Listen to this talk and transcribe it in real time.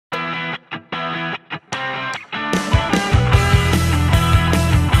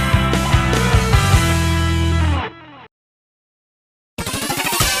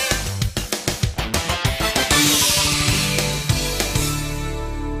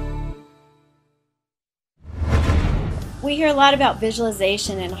we hear a lot about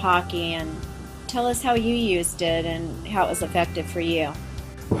visualization in hockey, and tell us how you used it and how it was effective for you.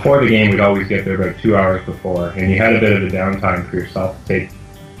 Before the game, we'd always get there about 2 hours before, and you had a bit of a downtime for yourself to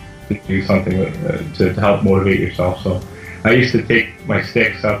do something to help motivate yourself. So I used to take my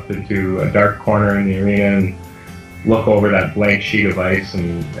sticks up into a dark corner in the arena and look over that blank sheet of ice,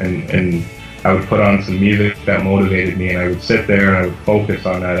 and I would put on some music that motivated me, and I would sit there and I would focus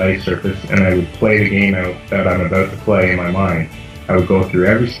on that ice surface, and I would play the game out that I'm about to play in my mind. I would go through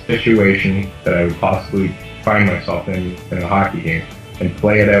every situation that I would possibly find myself in a hockey game and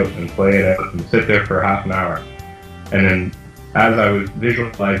play it out and sit there for half an hour. And then as I was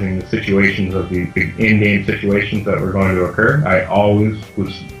visualizing the situations of the in-game situations that were going to occur, I always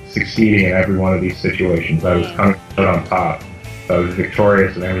was succeeding in every one of these situations. I was coming out on top. I was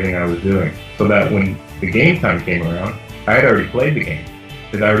victorious in everything I was doing. So that when the game time came around, I had already played the game,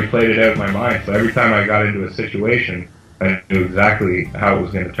 because I already played it out in my mind. So every time I got into a situation, I knew exactly how it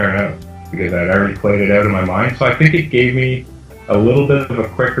was going to turn out, because I'd already played it out in my mind. So I think it gave me a little bit of a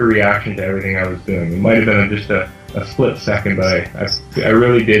quicker reaction to everything I was doing. It might have been just a split second, but I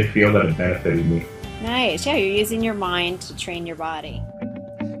really did feel that it benefited me. Nice. Yeah, you're using your mind to train your body.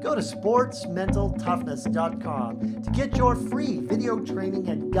 Go to sportsmentaltoughness.com to get your free video training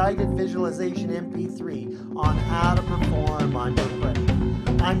and guided visualization MP3 on how to perform on your credit.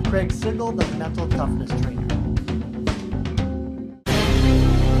 I'm Craig Sigel, the Mental Toughness Trainer.